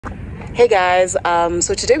Hey guys,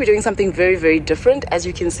 so today we're doing something very different. As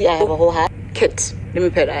you can see, I have a whole kit. Let me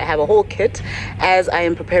put it, I have a whole kit as I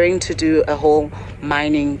am preparing to do a whole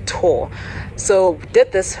mining tour. So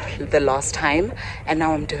did this the last time and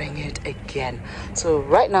now I'm doing it again. So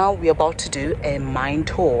right now we're about to do a mine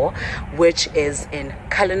tour, which is in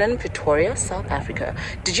Cullinan, Pretoria, South Africa.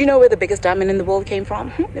 Did you know where the biggest diamond in the world came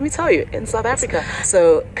from? Let me tell you, in South Africa.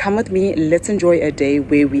 So come with me, let's enjoy a day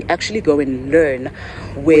where we actually go and learn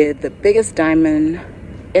where the biggest diamond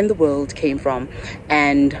in the world came from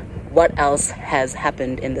and what else has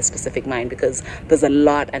happened in this specific mine, because there's a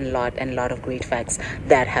lot of great facts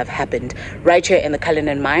that have happened right here in the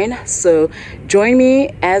Cullinan mine. So join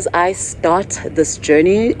me as I start this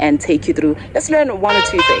journey and take you through. Let's learn one or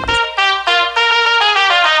two things.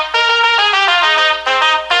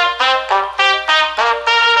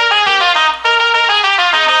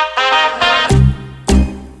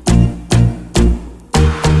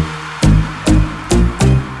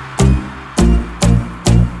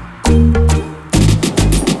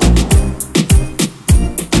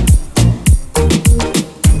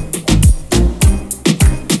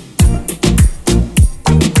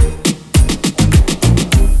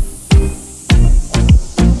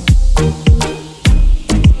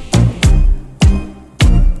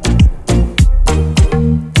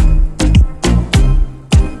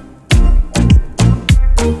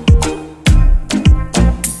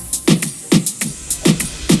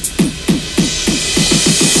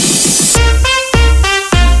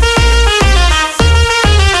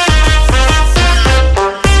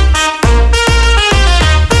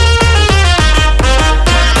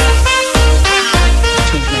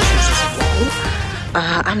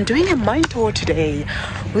 I'm doing a mine tour today.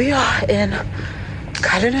 We are in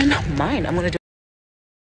Cullinan mine. I'm gonna do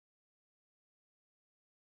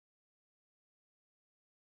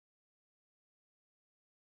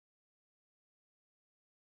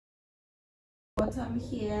bottom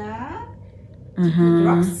here.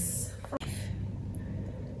 Rocks.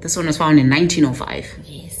 This one was found in 1905.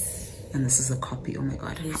 Yes. And this is a copy. Oh my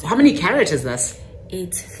god. How many carat is this?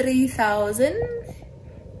 It's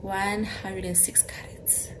 3,106 carats.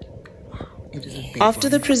 After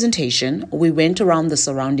the presentation, we went around the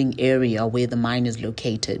surrounding area where the mine is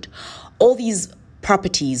located. All these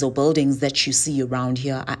properties or buildings that you see around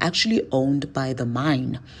here are actually owned by the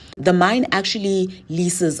mine. The mine actually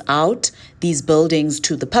leases out these buildings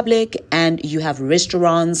to the public, and you have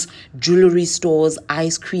restaurants, jewelry stores,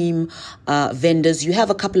 ice cream vendors. You have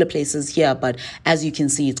a couple of places here, but as you can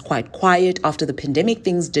see, it's quite quiet. After the pandemic,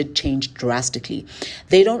 things did change drastically.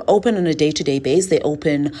 They don't open on a day-to-day basis. They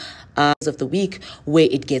open of the week where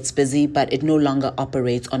it gets busy, but it no longer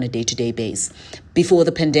operates on a day-to-day basis. Before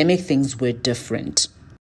the pandemic, things were different.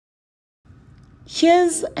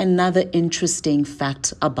 Here's another interesting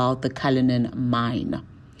fact about the Cullinan mine.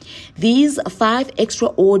 These 5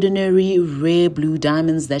 extraordinary rare blue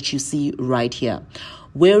diamonds that you see right here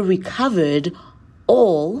were recovered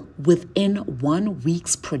all within 1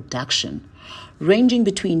 week's production, ranging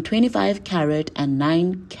between 25 carat and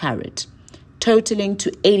 9 carat, totaling to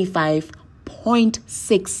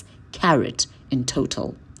 85.6 carat in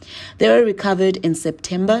total. They were recovered in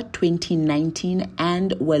September 2019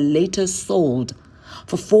 and were later sold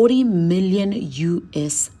for $40 million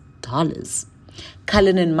US.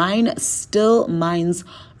 Cullinan mine still mines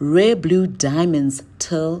rare blue diamonds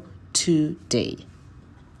till today.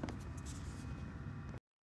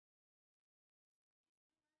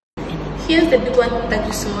 Here's the big one that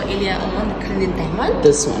you saw earlier on the Cullinan diamond.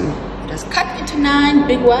 This one. It was cut into 9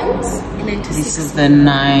 big ones and then into 6. This is the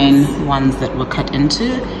 9 ones that were cut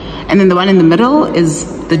into. And then the one in the middle is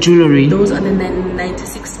the jewelry. Those are the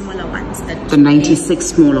 96 smaller ones. The 96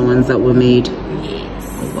 smaller ones that were made. Yes.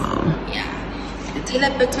 Oh, wow. Yeah. The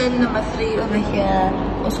tailor pattern number 3 over here,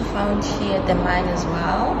 also found here at the mine as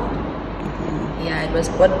well. Yeah, it was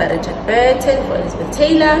bought by Richard Burton for Elizabeth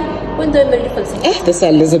Taylor when they were married for the same. This is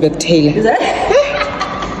Elizabeth Taylor. Is that?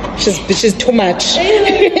 she's too much.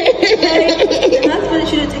 The husband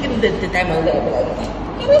should have taken the diamond there.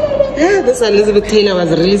 Yeah, this Elizabeth Taylor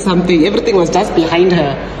was really something. Everything was just behind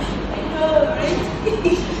her.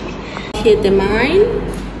 Here at the mine,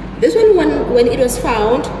 this one when it was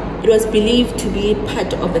found, it was believed to be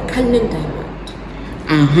part of the Cullinan diamond.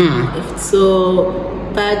 So,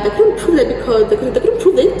 but they couldn't prove that because they couldn't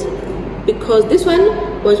prove it because this one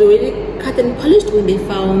was already cut and polished when they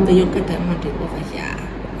found the Yonka diamond over here.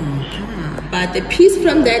 But the piece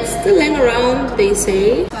from that still lying around, they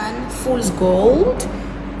say. One fool's gold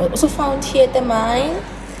was also found here at the mine.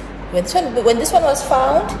 When this one was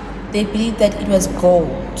found, they believed that it was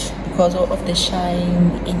gold because of the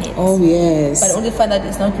shine in it. Oh yes. But I only find that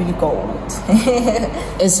it's not really gold.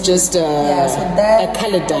 It's just so that a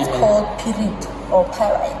colored diamond. It's called pyrite or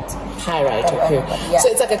pyrite. Pyrite, okay. So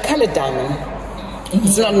it's like a colored diamond.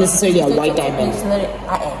 It's not necessarily a white diamond. It's not,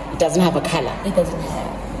 it doesn't have a color. It doesn't have.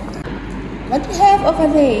 What we have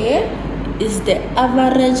over there is the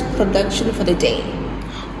average production for the day.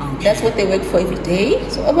 Okay. That's what they work for every day.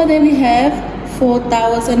 So over there we have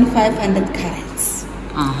 4,500 carats.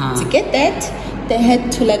 To get that, they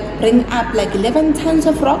had to like bring up like 11 tons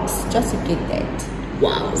of rocks just to get that.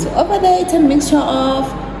 Wow. So over there it's a mixture of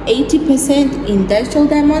 80% industrial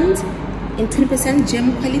diamonds and 20%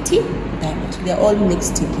 gem quality diamonds. They're all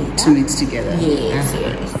mixed together. Yes,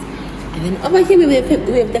 yes. And then over here we have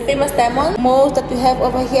the famous diamonds. Most that we have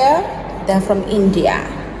over here, they're from India.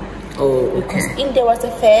 Oh, okay. Because India was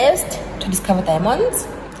the first to discover diamonds.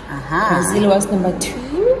 Brazil was number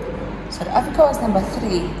 2. South Africa was number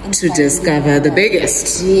 3. To discover the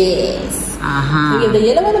biggest. Yes. So we have the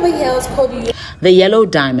yellow one over here is called the yellow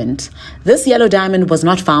diamond. This yellow diamond was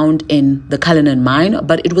not found in the Cullinan mine,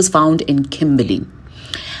 but it was found in Kimberley.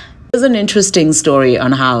 There's an interesting story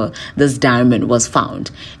on how this diamond was found.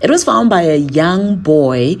 It was found by a young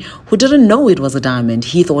boy who didn't know it was a diamond.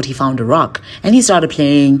 He thought he found a rock, and he started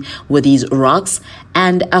playing with these rocks,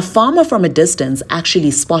 and a farmer from a distance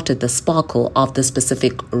actually spotted the sparkle of the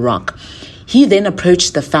specific rock. He then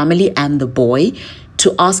approached the family and the boy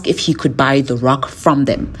to ask if he could buy the rock from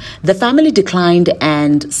them. The family declined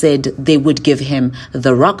and said they would give him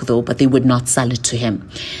the rock though, but they would not sell it to him.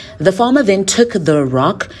 The farmer then took the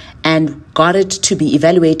rock and got it to be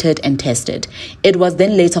evaluated and tested. It was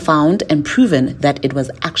then later found and proven that it was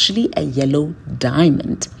actually a yellow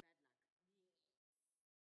diamond.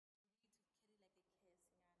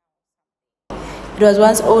 It was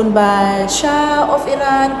once owned by Shah of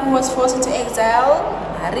Iran, who was forced into exile,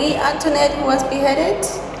 Marie Antoinette, who was beheaded,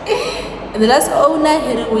 and the last owner,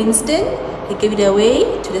 Henry Winston, he gave it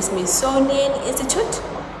away to the Smithsonian Institute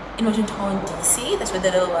in Washington, D.C. That's where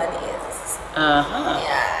the little one is.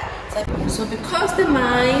 Yeah. So because the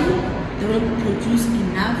mine, they don't produce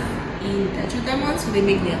enough industrial diamonds, so they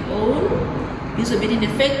make their own. These were made in the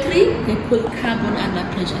factory. They put carbon under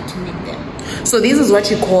pressure to make them. So this is what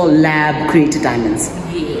you call lab-created diamonds?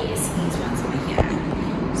 Yes, these ones over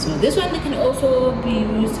here. So this one they can also be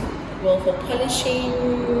used for polishing,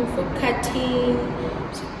 for cutting.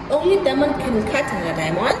 So only diamond can cut another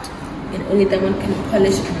diamond, and only diamond can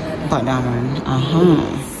polish another diamond.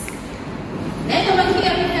 Then over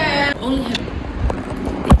here we have only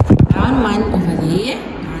the brown one over there,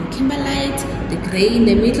 brown kimberlite, the grey in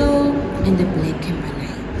the middle, and the black kimberlite.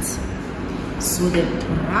 So the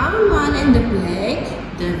brown one and the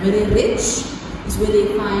black, they're very rich, is where they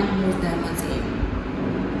find most diamonds in.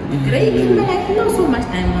 The grey kimberlite, not so much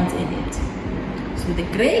diamonds in it. So the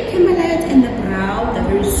grey kimberlite and the brown, they're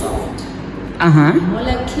very soft. More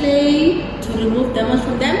like clay. To remove diamonds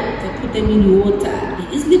from them, they put them in water.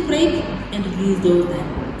 They easily break and release those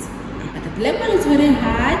diamonds. But the black one is very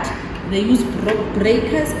hard. They use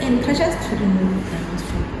breakers and crushers to remove diamonds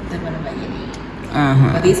from the one over here.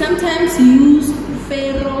 But they sometimes use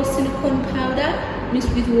ferro silicone powder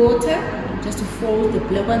mixed with water just to force the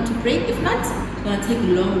black one to break. If not, it's going to take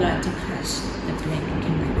longer to crush the black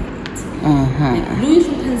kimberlite. The blue is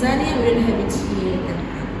from Tanzania. We don't have it here.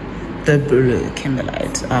 The blue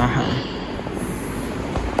kimberlite.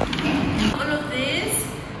 All of this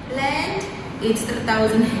land is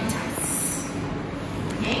 3,000 hectares.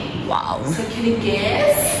 Okay. Wow. So can you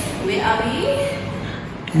guess where are we?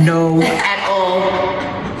 No, at all.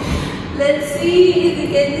 Let's see if you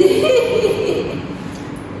can.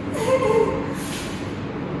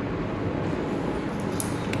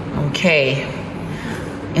 Okay.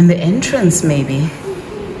 In the entrance, maybe.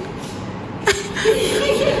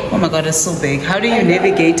 Oh my God, it's so big. How do you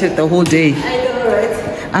navigate it the whole day? I know,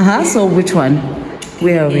 right? So which one?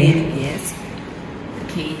 Where are we? Yes.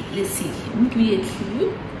 Okay, let's see. Let me give you a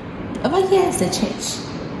clue. Over here is the church.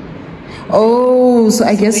 Oh, so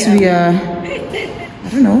I guess we are, I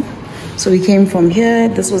don't know. So we came from here,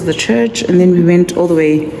 this was the church, and then we went all the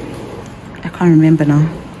way. I can't remember now.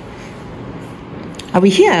 Are we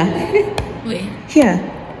here? Where? Here.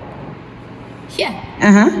 Here?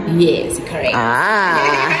 Yes, correct.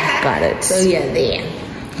 Got it. So yeah, there.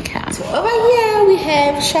 Okay. So over here we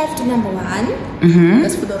have shaft number 1.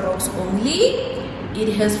 That's for the rocks only.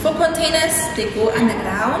 It has 4 containers. They go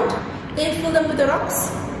underground. They fill them with the rocks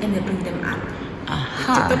and they bring them up.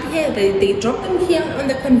 Up here, they drop them here on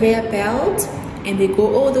the conveyor belt and they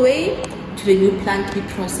go all the way to the new plant to be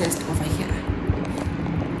processed over here.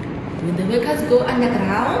 When the workers go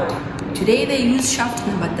underground, today they use shaft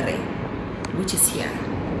number 3. which is here.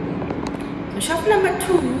 So shaft number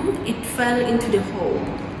 2, it fell into the hole.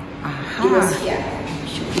 It was here. Let me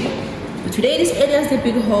show you. So today this area is the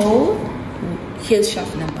big hole. Here's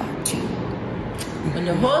shaft number 2. When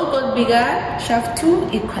the hole got bigger, shaft 2,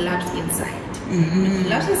 it collapsed inside. When it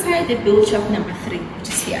collapsed inside, they built shaft number 3, which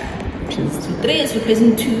is here. So 3 is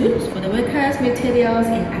replacing 2 for the workers, materials,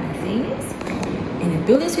 and other things. And the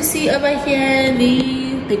buildings you see over here,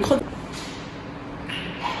 they call.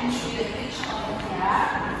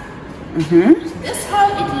 This is how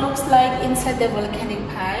it looks like inside the volcanic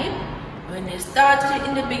pipe. When they started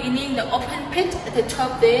in the beginning, the open pit at the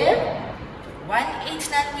top there,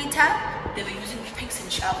 189 meter, they were using picks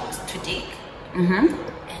and shovels to dig.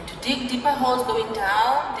 And to dig deeper holes going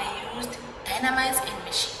down, they used dynamites and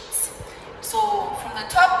machines. So from the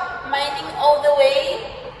top mining all the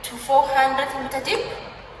way to 400 meter deep,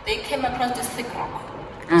 they came across this thick rock.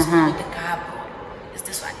 It's called the Gabbro. It's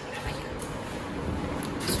this one over here.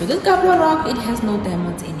 So this Gabbro rock, it has no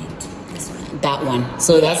diamonds in it. This one. That one.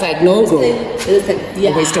 So that's like no go.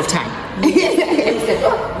 A waste of time.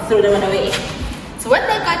 Throw that one away. So when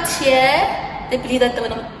they got here, they believe that there were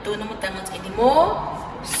no more diamonds anymore.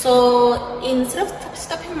 So instead of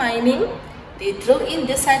stopping mining, they drill in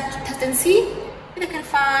this side to test and see if they can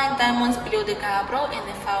find diamonds below the Gabbro, and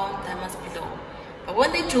they found diamonds below. But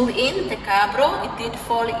when they drilled in the Gabbro, it did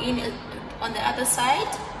fall in on the other side,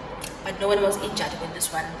 but no one was injured when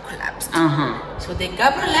this one collapsed. So the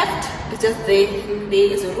Gabbro left. It's just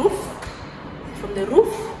there is a roof. From the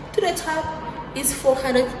roof to the top is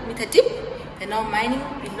 400 meter deep. They're now mining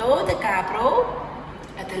below the Gabbro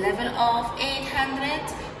at the level of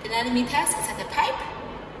 800 meters inside the pipe.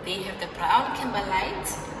 They have the brown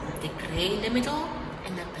kimberlite, the gray in the middle,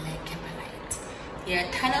 and the black kimberlite. There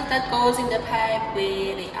are tunnels that goes in the pipe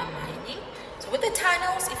where they are mining. So with the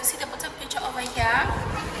tunnels, if you see the bottom picture over here,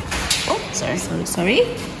 sorry.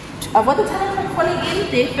 Avoid the tunnel from falling in,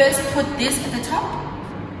 they first put this at the top.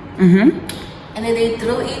 And then they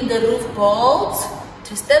drill in the roof bolts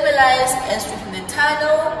to stabilize as from the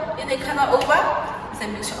tunnel. Then they cover over with a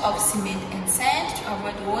mixture of cement and sand to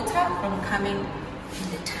avoid water from coming in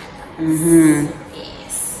the tunnels.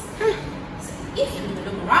 Yes. So if you look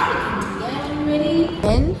around, you can do that when you're ready.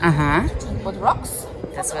 Then put rocks.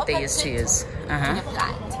 That's what they used to use. To the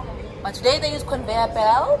plant. But today they use conveyor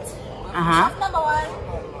belt. Shaft number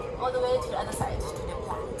 1 all the way to the other side to the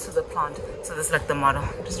plant. To the plant. So this is like the model.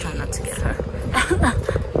 I'm just trying not to get her.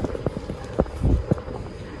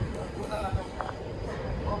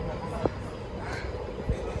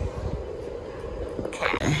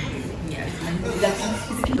 That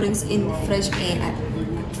brings in fresh air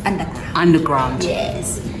underground. Underground.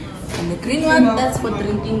 Yes. And the green one, that's for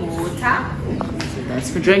drinking water. So that's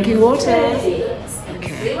for drinking water. Yes. And the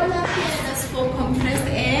green one up here, that's for compressed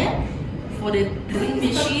air. For the drill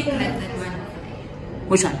machine, like that one.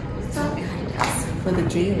 Which one? Behind us. For the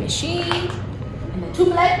drill machine. And the 2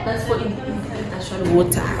 black, that's for industrial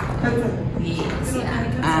water. Yes.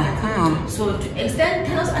 Yeah. So to extend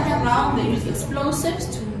tunnels underground, they use explosives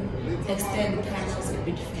to extend tunnels a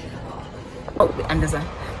bit further. Oh, understand.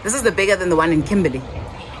 This is the bigger than the one in Kimberley.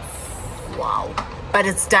 Wow. But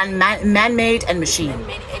it's done man-made and machine.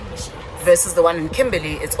 Man-made and machine. Versus the one in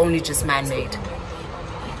Kimberley, it's only just man-made.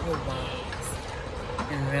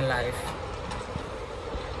 In real life.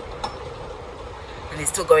 And it's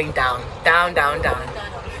still going down. Down.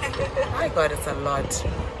 My God, it's a lot. It's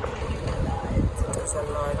a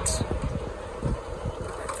lot.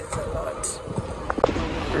 It's a lot.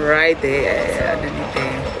 Right there, underneath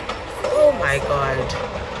there. Oh my God.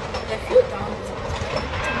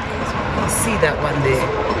 You see that one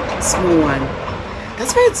there, small one.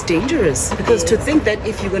 That's why it's dangerous, because to think that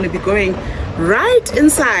if you're going to be going right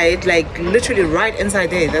inside, like literally right inside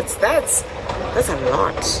there, that's a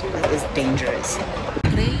lot. That is dangerous.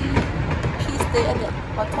 Gray piece there at the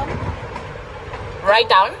bottom. Right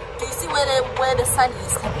down. Do you see where the sun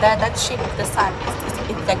is? That shape of the sun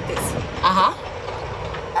is like this.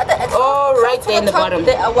 Oh, right there in the bottom.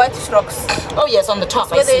 There are whitish rocks. Oh yes, on the top.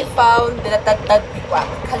 That's where they found that big one,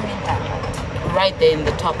 Kalmin diamond. Right there in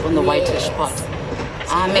the top, on the whitish part.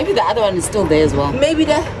 Maybe the other one is still there as well. Maybe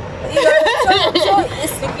so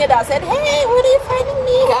it's looking at us and hey, what are you finding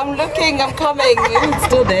me? I'm looking, I'm coming. It's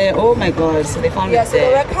still there. Oh my God, so they found it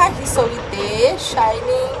there. Yeah, so the worker, he saw it there,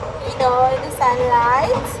 shining, in the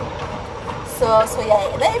sunlight. So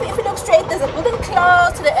yeah, then if you look straight, there's a building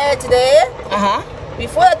close to the edge there.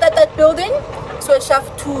 Before that building, so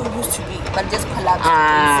shaft 2 used to be, but just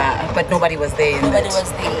collapsed. But nobody was there. Nobody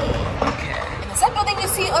was there. Okay. And the same building you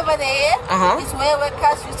see over there is where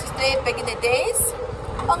workers used to stay back in the days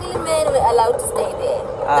only men were allowed to stay there.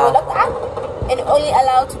 They were locked up and only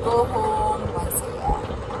allowed to go home once a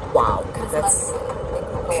year. Wow, that's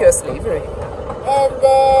pure slavery. And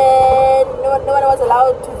then no one was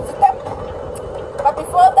allowed to visit them. But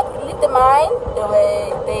before they could leave the mine,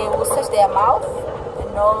 they would search their mouth, their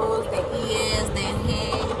nose, their ears, their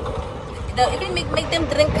hair. They'll even make them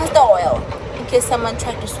drink castor oil in case someone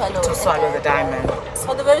tried to swallow the diamond.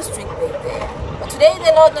 So they're very strict there. But today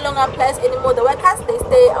the law no longer applies anymore. The workers, they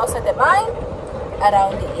stay outside the mine,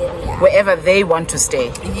 around the area. Wherever they want to stay.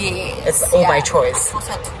 Yes. It's all by choice. Those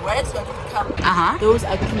are two words that come. Those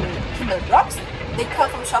are kimberlite rocks. They come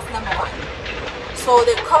from shaft number 1. So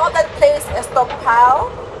they call that place a stockpile.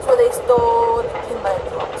 So they store the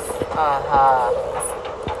kimberlite rocks. Yes.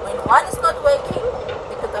 When one is not working,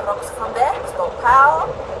 they get the rocks from there, stockpile.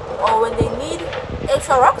 Or when they need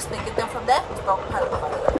extra rocks, they get them from there,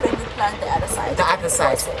 stockpile. Then you plant the other side. The other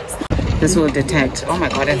side. This will detect. Oh my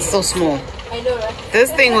god, it's so small. I know, right?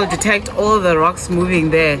 This thing will detect all the rocks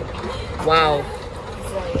moving there. Wow.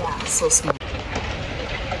 So yeah. So small.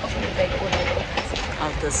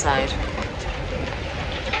 Of the side.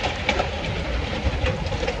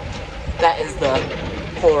 That is the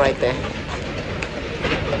hole right there.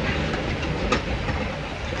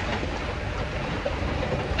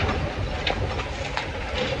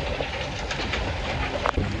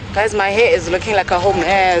 Guys, my hair is looking like a whole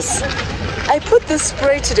mess. I put this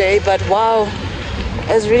spray today, but wow,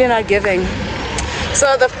 it's really not giving.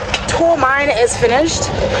 So the tour mine is finished.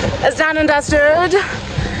 It's done and dusted.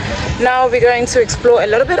 Now we're going to explore a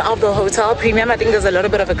little bit of the hotel premium. I think there's a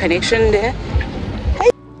little bit of a connection there.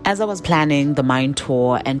 As I was planning the mine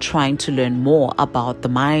tour and trying to learn more about the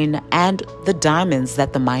mine and the diamonds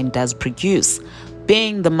that the mine does produce,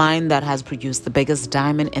 being the mine that has produced the biggest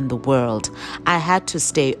diamond in the world, I had to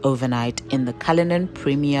stay overnight in the Cullinan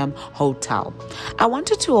Premium Hotel. I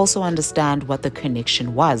wanted to also understand what the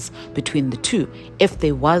connection was between the two, if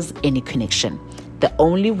there was any connection. The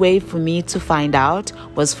only way for me to find out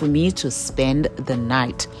was for me to spend the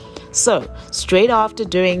night. So, straight after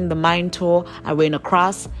doing the mine tour, I went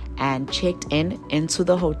across and checked into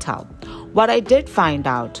the hotel. What I did find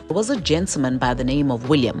out was a gentleman by the name of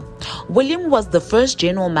William. William was the first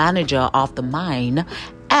general manager of the mine,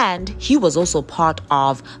 and he was also part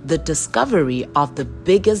of the discovery of the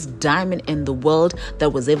biggest diamond in the world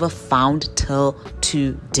that was ever found till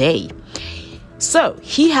today. So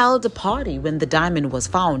he held a party when the diamond was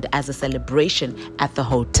found as a celebration at the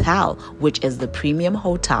hotel, which is the Premium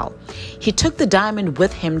Hotel. He took the diamond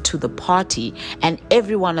with him to the party, and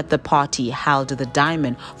everyone at the party held the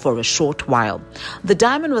diamond for a short while. The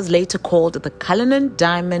diamond was later called the Cullinan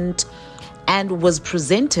Diamond and was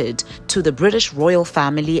presented to the British royal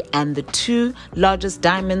family, and the 2 largest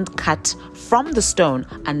diamonds cut from the stone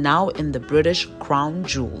are now in the British crown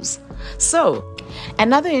jewels. So,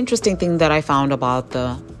 another interesting thing that I found about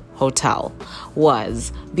the hotel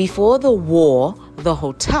was before the war, the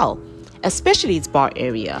hotel, especially its bar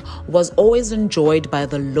area, was always enjoyed by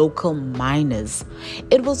the local miners.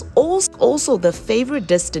 It was also the favorite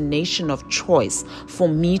destination of choice for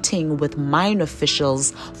meeting with mine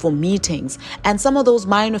officials for meetings, and some of those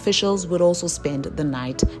mine officials would also spend the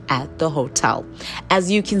night at the hotel.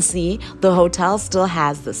 As you can see, the hotel still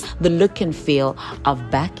has the look and feel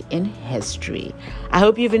of back in history. I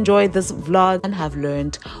hope you've enjoyed this vlog and have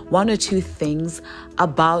learned 1 or 2 things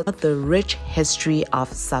about the rich history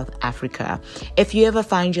of South Africa. If you ever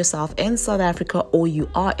find yourself in South Africa or you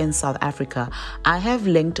are in South Africa, I have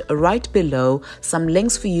linked right below some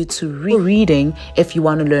links for you to reading if you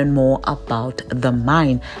want to learn more about the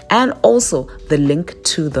mine, and also the link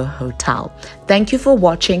to the hotel. Thank you for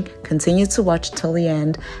watching. Continue to watch till the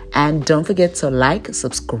end, and don't forget to like,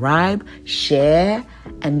 subscribe, share,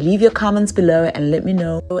 and leave your comments below and let me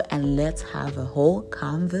know, and let's have a whole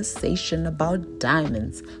conversation about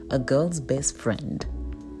diamonds, a girl's best friend.